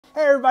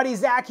Hey everybody,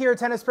 Zach here,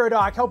 Tennis Pro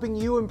Doc, helping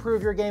you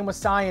improve your game with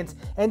science.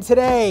 And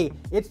today,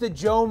 it's the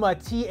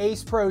Joma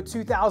T.Ace Pro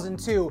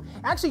 2002.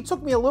 Actually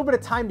took me a little bit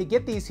of time to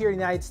get these here in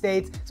the United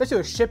States, especially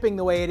with shipping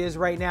the way it is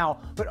right now.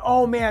 But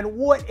oh man,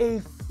 what a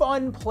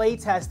fun play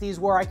test these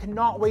were. I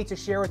cannot wait to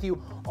share with you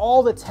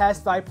all the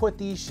tests I put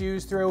these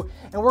shoes through.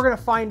 And we're gonna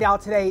find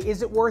out today,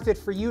 is it worth it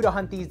for you to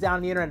hunt these down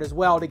on the internet as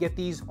well to get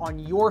these on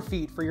your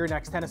feet for your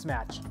next tennis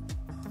match?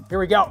 Here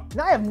we go.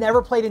 Now, I have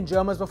never played in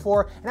Jomas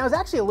before, and I was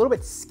actually a little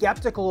bit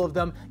skeptical of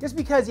them just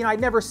because,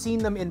 I'd never seen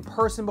them in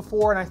person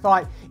before, and I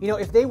thought,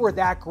 if they were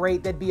that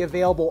great, they'd be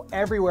available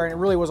everywhere, and it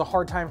really was a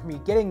hard time for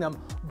me getting them.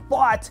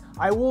 But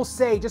I will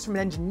say, just from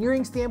an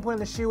engineering standpoint on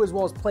the shoe, as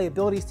well as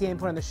playability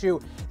standpoint on the shoe,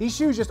 these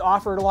shoes just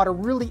offered a lot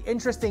of really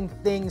interesting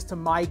things to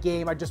my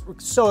game. I'm just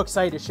so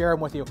excited to share them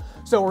with you.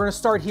 So we're gonna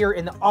start here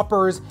in the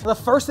uppers. The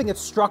first thing that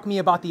struck me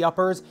about the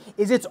uppers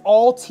is it's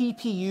all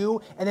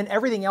TPU, and then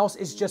everything else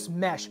is just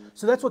mesh.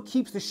 So that's what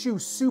keeps the shoe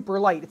super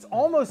light. It's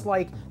almost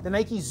like the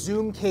Nike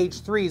Zoom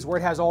Cage 3s, where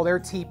it has all their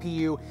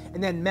TPU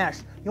and then mesh.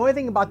 The only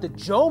thing about the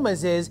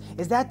Jomas is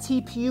that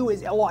TPU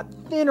is a lot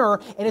thinner,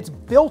 and it's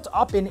built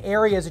up in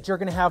areas that you're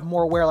gonna have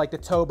more wear, like the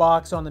toe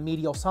box on the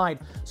medial side.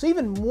 So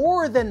even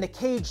more than the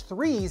Cage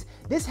 3s,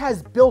 this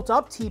has built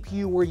up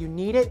TPU where you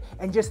need it,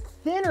 and just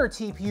thinner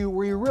TPU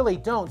where you really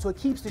don't. So it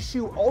keeps the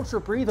shoe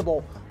ultra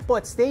breathable,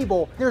 but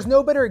stable. There's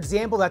no better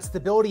example of that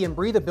stability and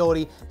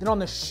breathability than on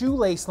the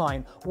shoelace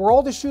line. Where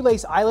all the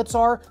shoelace eyelets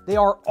are, they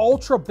are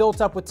ultra built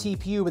up with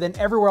TPU, but then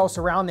everywhere else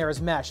around there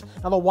is mesh.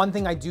 Now, the one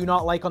thing I do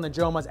not like on the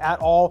Jomas at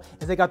all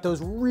is they got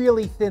those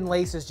really thin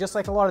laces, just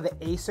like a lot of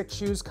the Asics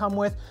shoes come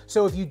with.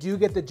 So if you do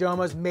get the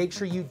Jomas, make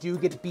sure you do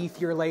get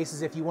beefier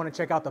laces. If you want to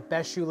check out the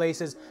best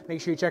shoelaces,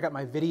 make sure you check out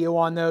my video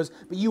on those,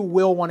 but you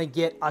will want to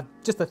get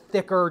just a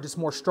thicker, just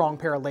more strong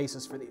pair of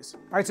laces for these.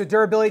 All right, so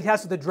durability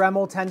test with the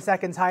Dremel 10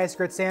 seconds highest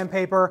grit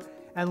sandpaper,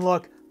 and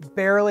look,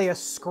 barely a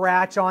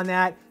scratch on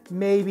that,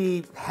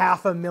 maybe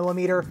half a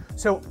millimeter.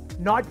 So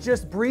not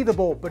just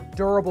breathable, but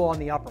durable on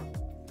the upper.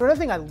 So another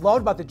thing I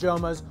loved about the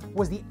Jomas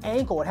was the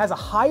ankle. It has a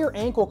higher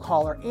ankle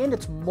collar, and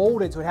it's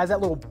molded, so it has that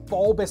little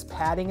bulbous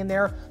padding in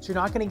there, so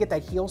you're not gonna get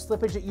that heel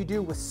slippage that you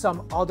do with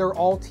some other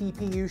all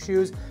TPU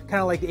shoes,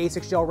 kind of like the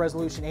Asics Gel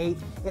Resolution 8.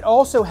 It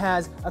also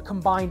has a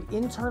combined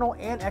internal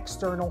and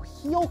external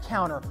heel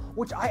counter,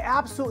 which I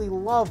absolutely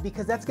love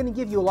because that's gonna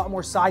give you a lot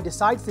more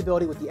side-to-side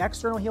stability with the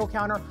external heel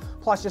counter,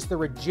 plus just the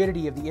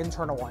rigidity of the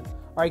internal one.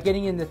 All right,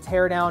 getting into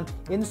teardown,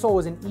 insole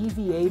is an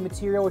EVA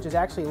material, which is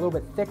actually a little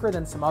bit thicker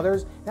than some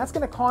others. That's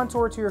gonna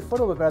contour to your foot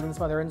a little bit better than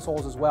some other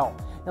insoles as well.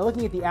 Now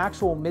looking at the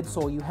actual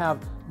midsole, you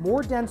have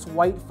more dense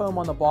white foam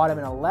on the bottom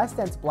and a less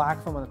dense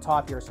black foam on the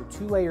top here, so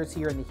 2 layers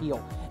here in the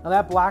heel. Now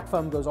that black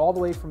foam goes all the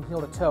way from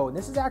heel to toe, and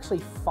this is actually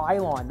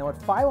Phylon. Now what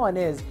Phylon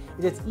is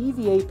it's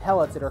EVA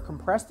pellets that are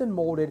compressed and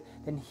molded,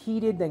 then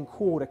heated, then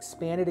cooled,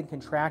 expanded and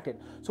contracted.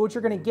 So what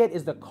you're gonna get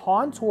is the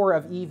contour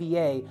of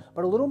EVA,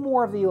 but a little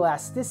more of the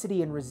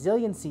elasticity and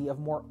resiliency of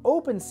more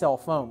open cell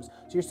foams.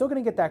 So you're still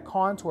gonna get that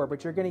contour,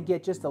 but you're gonna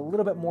get just a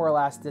little bit more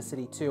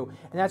elasticity too,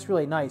 and that's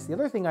really nice. The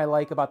other thing I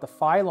like about the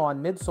Phylon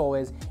midsole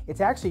is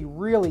it's actually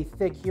really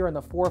thick here in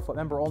the forefoot.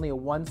 Remember, only a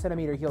 1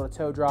 centimeter heel to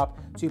toe drop,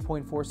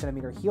 2.4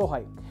 centimeter heel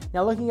height.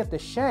 Now looking at the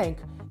shank,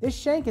 this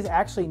shank is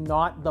actually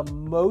not the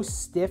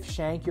most stiff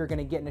shank you're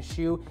gonna get in a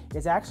shoe.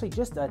 It's actually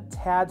just a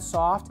tad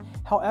soft.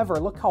 However,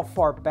 look how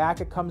far back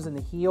it comes in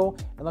the heel,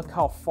 and look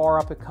how far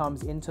up it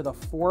comes into the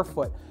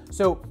forefoot.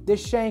 So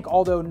this shank,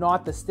 although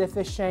not the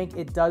stiffest shank,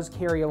 it does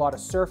carry a lot of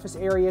surface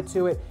area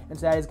to it, and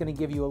so that is gonna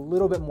give you a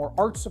little bit more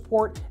arch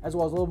support, as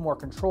well as a little more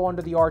control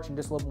under the arch and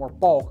just a little more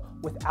bulk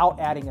without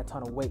adding a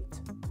ton of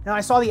weight. Now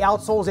I saw the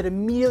outsoles, it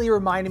immediately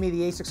reminded me of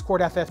the Asics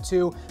Court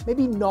FF2,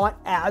 maybe not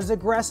as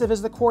aggressive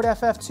as the Court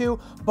FF2,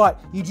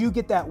 but you do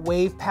get that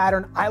wave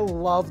pattern. I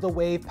love the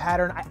wave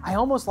pattern. I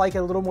almost like it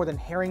a little more than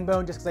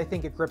herringbone, just because I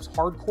think it grips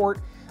hard court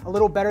a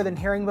little better than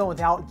herringbone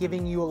without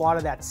giving you a lot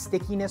of that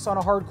stickiness on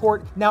a hard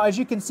court. Now, as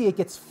you can see, it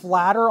gets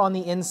flatter on the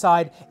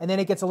inside, and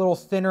then it gets a little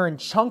thinner and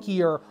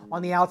chunkier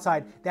on the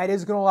outside. That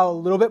is gonna allow a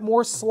little bit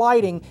more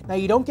sliding. Now,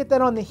 you don't get that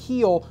on the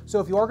heel, so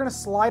if you are gonna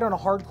slide on a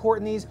hard court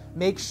in these,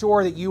 make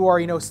sure that you are,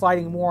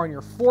 sliding more on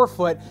your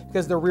forefoot,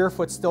 because the rear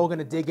foot's still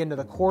gonna dig into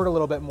the court a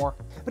little bit more.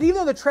 But even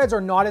though the treads are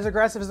not as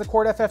aggressive as the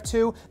Court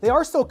FF2, they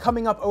are still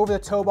coming up over the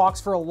toe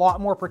box for a lot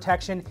more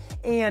protection.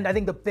 And I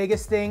think the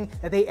biggest thing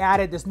that they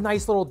added, this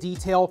nice little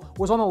detail,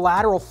 was on the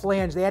lateral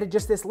flange. They added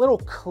just this little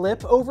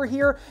clip over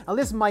here. Now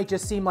this might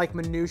just seem like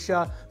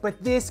minutia,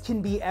 but this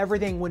can be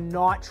everything when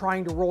not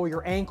trying to roll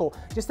your ankle.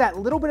 Just that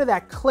little bit of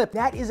that clip,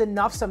 that is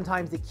enough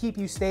sometimes to keep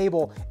you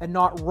stable and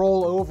not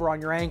roll over on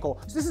your ankle.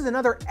 So this is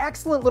another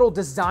excellent little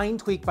design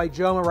tweak by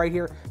Joma right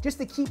here, just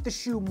to keep the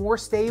shoe more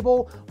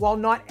stable while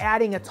not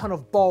adding a ton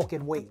of bulk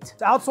and weight.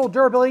 So outsole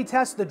durability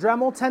test, the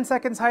Dremel 10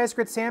 seconds highest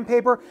grit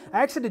sandpaper.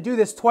 I actually had to do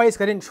this twice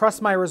because I didn't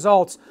trust my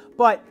results,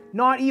 but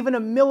not even a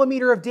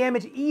millimeter of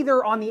damage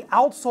either on the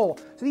outsole.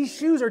 So these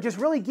shoes are just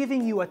really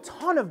giving you a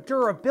ton of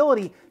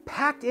durability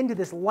packed into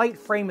this light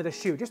frame of the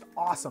shoe. Just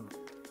awesome.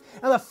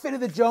 Now the fit of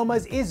the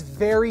Jomas is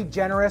very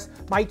generous.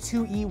 My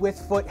 2E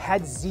width foot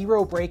had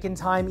 0 break-in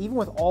time. Even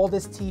with all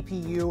this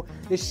TPU,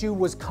 this shoe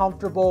was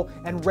comfortable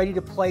and ready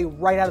to play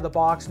right out of the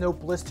box, no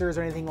blisters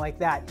or anything like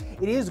that.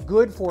 It is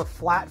good for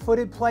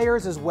flat-footed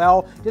players as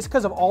well, just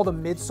because of all the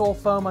midsole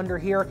foam under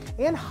here,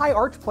 and high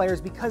arch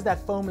players because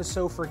that foam is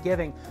so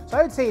forgiving. So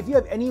I would say if you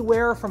have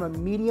anywhere from a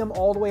medium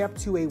all the way up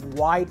to a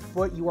wide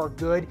foot, you are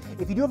good.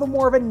 If you do have a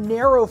more of a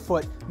narrow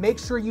foot, make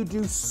sure you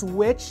do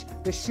switch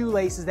the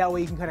shoelaces. That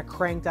way you can kind of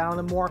crank down on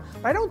them more.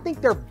 But I don't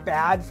think they're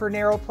bad for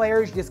narrow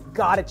players. You just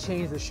gotta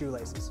change the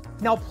shoelaces.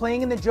 Now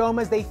playing in the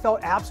Jomas, they felt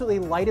absolutely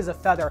light as a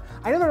feather.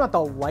 I know they're not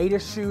the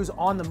lightest shoes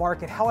on the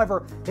market.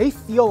 However, they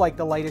feel like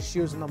the lightest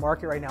shoes on the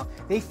market right now.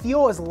 They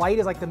feel as light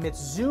as like the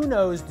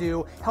Mizunos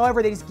do.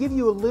 However, they just give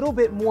you a little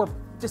bit more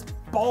just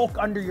bulk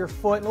under your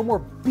foot, a little more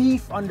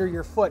beef under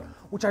your foot,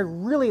 which I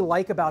really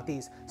like about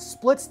these.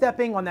 Split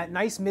stepping on that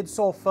nice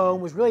midsole foam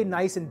was really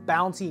nice and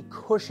bouncy,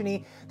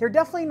 cushiony. They're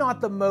definitely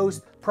not the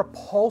most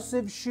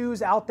propulsive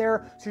shoes out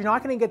there, so you're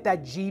not gonna get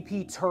that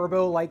GP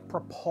Turbo-like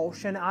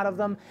propulsion out of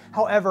them.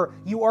 However,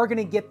 you are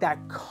gonna get that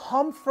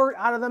comfort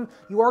out of them.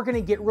 You are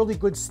gonna get really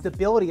good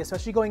stability,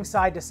 especially going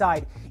side to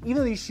side. Even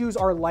though these shoes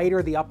are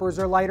lighter, the uppers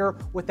are lighter,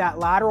 with that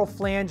lateral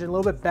flange and a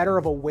little bit better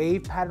of a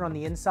wave pattern on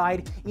the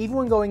inside, even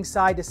when going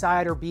side to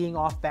side or being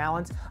off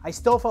balance, I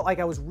still felt like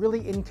I was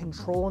really in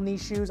control in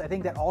these shoes. I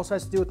think that also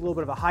has to do with a little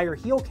bit of a higher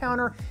heel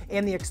counter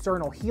and the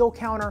external heel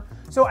counter.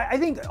 So I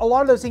think a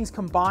lot of those things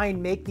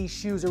combined make these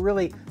shoes a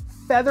really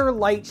feather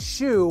light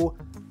shoe,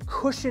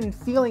 cushion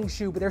feeling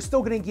shoe, but they're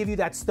still going to give you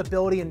that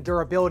stability and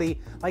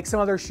durability like some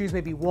other shoes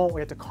maybe won't,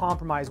 where you have to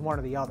compromise one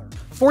or the other.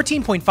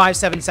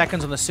 14.57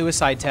 seconds on the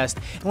suicide test,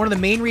 and one of the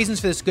main reasons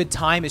for this good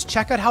time is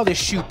check out how this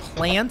shoe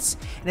plants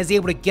and is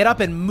able to get up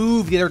and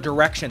move the other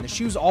direction. The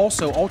shoe's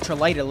also ultra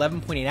light at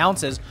 11.8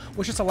 ounces,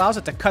 which just allows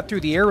it to cut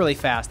through the air really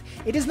fast.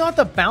 It is not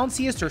the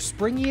bounciest or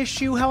springiest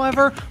shoe,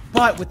 however,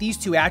 but with these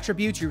two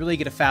attributes, you really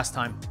get a fast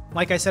time.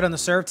 Like I said on the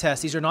serve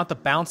test, these are not the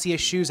bounciest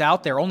shoes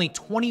out there. Only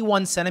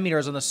 21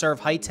 centimeters on the serve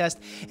height test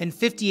and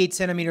 58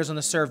 centimeters on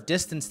the serve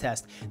distance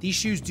test. These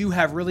shoes do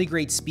have really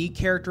great speed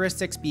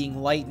characteristics, being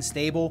light and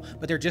stable,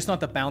 but they're just not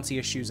the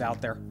bounciest shoes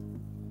out there.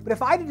 But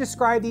if I had to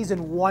describe these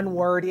in one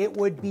word, it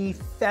would be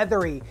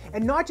feathery.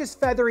 And not just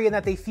feathery in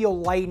that they feel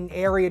light and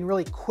airy and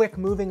really quick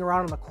moving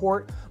around on the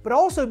court, but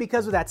also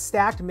because of that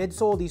stacked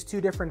midsole, these two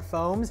different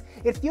foams,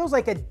 it feels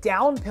like a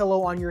down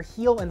pillow on your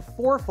heel and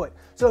forefoot.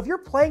 So if you're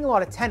playing a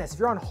lot of tennis, if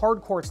you're on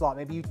hard courts a lot,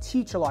 maybe you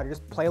teach a lot, you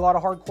just play a lot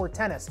of hardcore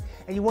tennis,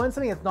 and you want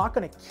something that's not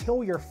gonna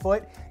kill your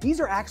foot, these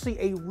are actually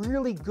a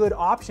really good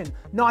option.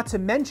 Not to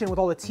mention with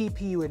all the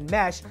TPU and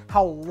mesh,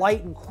 how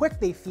light and quick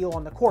they feel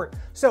on the court.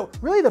 So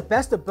really the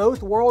best of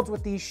both worlds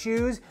with these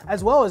shoes,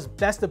 as well as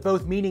best of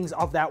both meanings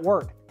of that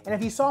word. And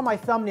if you saw my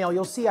thumbnail,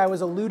 you'll see I was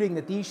alluding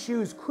that these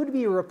shoes could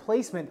be a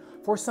replacement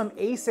for some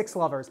Asics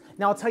lovers.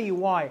 Now I'll tell you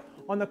why.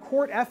 On the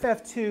Court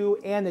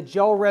FF2 and the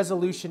Gel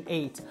Resolution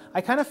 8,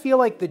 I kind of feel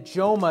like the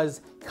Jomas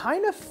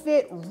kind of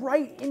fit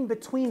right in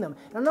between them.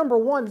 Now, number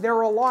one,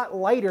 they're a lot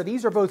lighter.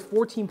 These are both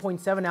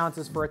 14.7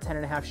 ounces for a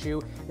 10.5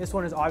 shoe. This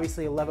one is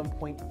obviously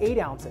 11.8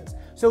 ounces.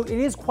 So it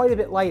is quite a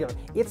bit lighter.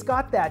 It's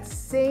got that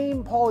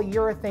same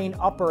polyurethane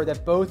upper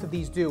that both of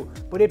these do,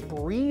 but it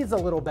breathes a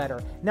little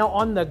better. Now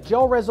on the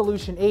Gel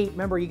Resolution 8,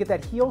 remember you get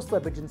that heel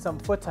slippage in some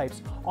foot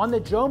types. On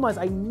the Jomas,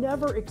 I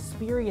never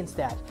experienced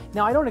that.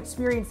 Now I don't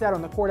experience that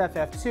on the Court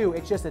FF2,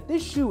 it's just that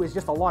this shoe is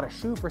just a lot of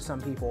shoe for some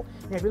people.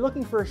 And if you're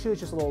looking for a shoe that's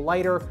just a little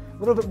lighter, a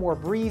little bit more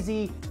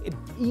breezy,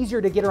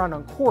 easier to get around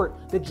on court,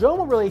 the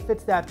Joma really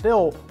fits that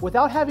bill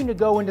without having to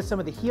go into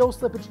some of the heel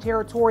slippage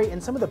territory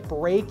and some of the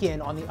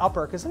break-in on the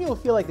upper, because some people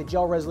feel like the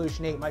Gel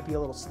Resolution 8 might be a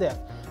little stiff.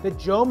 The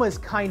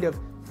Jomas kind of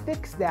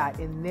fix that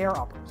in their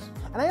uppers.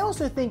 And I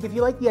also think if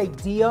you like the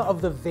idea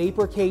of the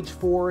Vapor Cage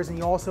 4s and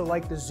you also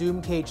like the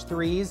Zoom Cage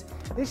 3s,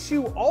 this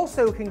shoe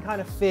also can kind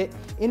of fit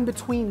in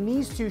between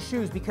these two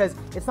shoes because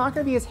it's not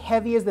going to be as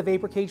heavy as the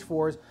Vapor Cage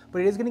 4s,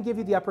 but it is going to give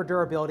you the upper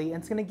durability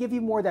and it's going to give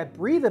you more of that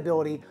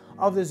breathability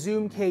of the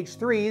Zoom Cage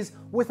 3s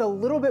with a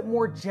little bit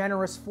more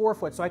generous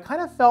forefoot. So I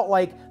kind of felt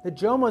like the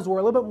Jomas were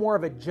a little bit more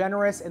of a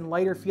generous and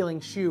lighter feeling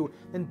shoe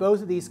than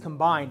both of these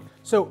combined.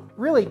 So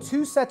really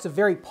two sets of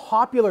very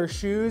popular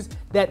shoes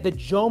that the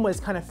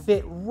Jomas kind of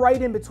fit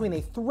right in between.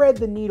 They thread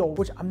the needle,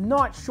 which I'm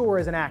not sure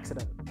is an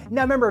accident.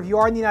 Now remember, if you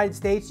are in the United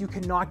States, you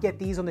cannot get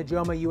these on the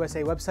Joma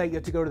USA website. You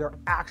have to go to their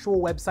actual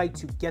website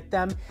to get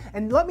them.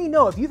 And let me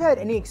know if you've had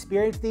any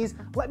experience with these.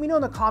 Let me know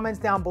in the comments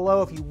down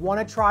below. If you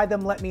want to try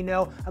them, let me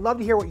know. I'd love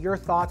to hear what your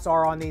thoughts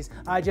are on these,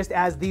 just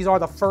as these are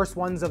the first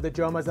ones of the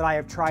Jomas that I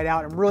have tried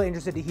out. I'm really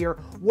interested to hear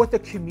what the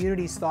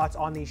community's thoughts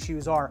on these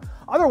shoes are.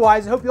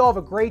 Otherwise, I hope you all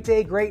have a great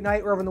day, great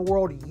night, wherever in the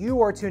world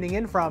you are tuning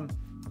in from.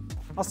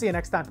 I'll see you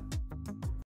next time.